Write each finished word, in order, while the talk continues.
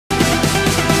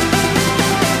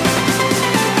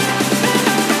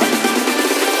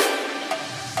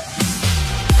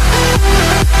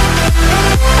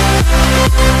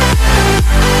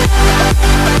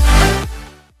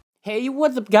Hey,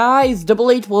 what's up guys,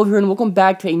 Double812 here and welcome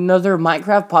back to another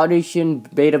Minecraft Foundation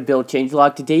beta build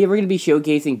changelog. Today we're going to be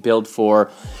showcasing build 4,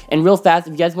 and real fast,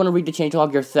 if you guys want to read the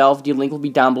changelog yourself, the link will be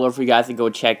down below for you guys to go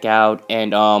check out,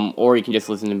 and or you can just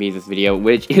listen to me in this video,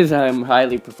 which is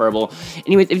highly preferable.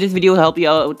 Anyways, if this video will help you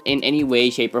out in any way,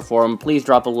 shape, or form, please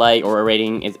drop a like or a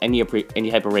rating, is any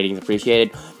type of rating is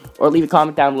appreciated. Or leave a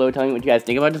comment down below telling me what you guys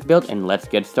think about this build, and let's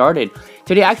get started.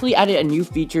 So they actually added a new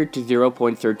feature to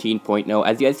 0.13.0.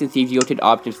 As you guys can see, if you go to the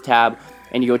options tab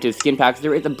and you go to skin packs,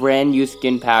 there is a brand new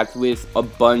skin pack with a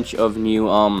bunch of new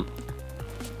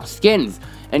skins.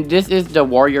 And this is the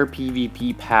Warrior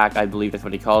PvP pack, I believe that's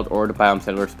what they called, or the Biome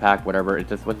Settlers pack, whatever.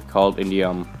 It's just what it's called in the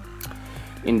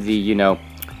you know,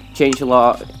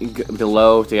 changelog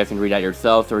below, so you guys can read that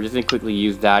yourself. So we're just gonna quickly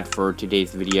use that for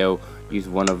today's video. Use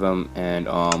one of them, and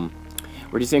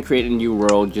we're just gonna create a new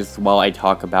world just while I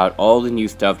talk about all the new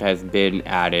stuff that has been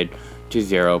added to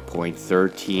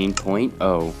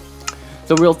 0.13.0.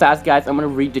 So real fast guys, I'm gonna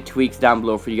read the tweaks down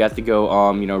below for you guys to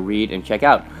go you know, read and check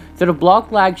out. So the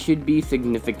block lag should be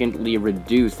significantly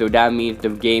reduced, so that means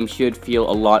the game should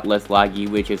feel a lot less laggy,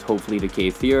 which is hopefully the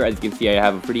case here. As you can see, I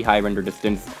have a pretty high render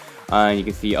distance. And you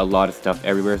can see a lot of stuff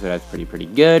everywhere, so that's pretty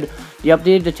good. They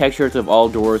updated the textures of all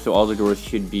doors, so all the doors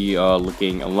should be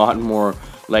looking a lot more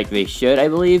like they should, I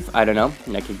believe. I don't know,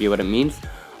 that could be what it means.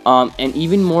 And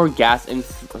even more gas and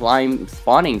slime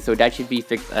spawning, so that should be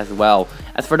fixed as well.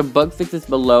 As for the bug fixes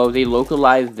below, they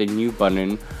localized the new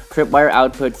button. Tripwire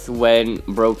outputs when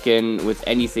broken with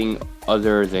anything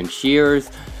other than shears.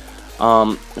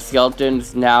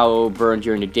 Skeletons now burn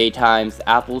during the daytimes.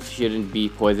 Apples shouldn't be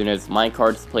poisonous.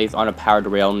 Minecarts placed on a powered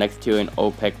rail next to an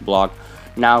OPEC block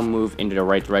now move into the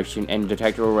right direction, and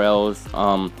detector rails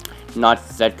not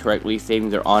set correctly, saving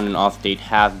their on and off state,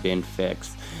 have been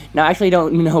fixed. Now, I actually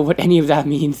don't know what any of that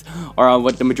means, or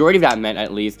what the majority of that meant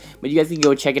at least, but you guys can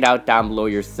go check it out down below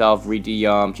yourself, read the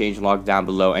changelog down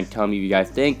below, and tell me what you guys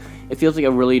think. It feels like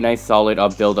a really nice, solid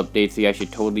build update, so you guys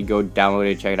should totally go download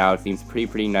it, check it out. It seems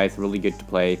pretty nice, really good to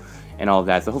play, and all of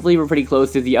that. So hopefully we're pretty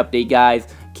close to the update, guys.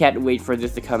 Can't wait for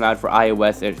this to come out for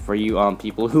iOS, and for you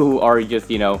people who are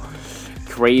just, you know,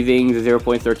 craving the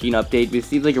 0.13 update. It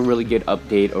seems like a really good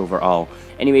update overall.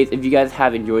 Anyways, if you guys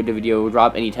have enjoyed the video,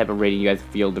 drop any type of rating you guys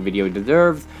feel the video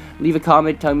deserves. Leave a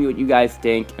comment, tell me what you guys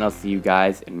think, and I'll see you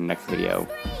guys in the next video.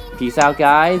 Peace out,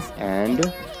 guys, and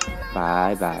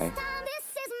bye-bye.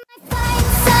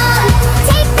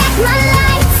 Take back my life.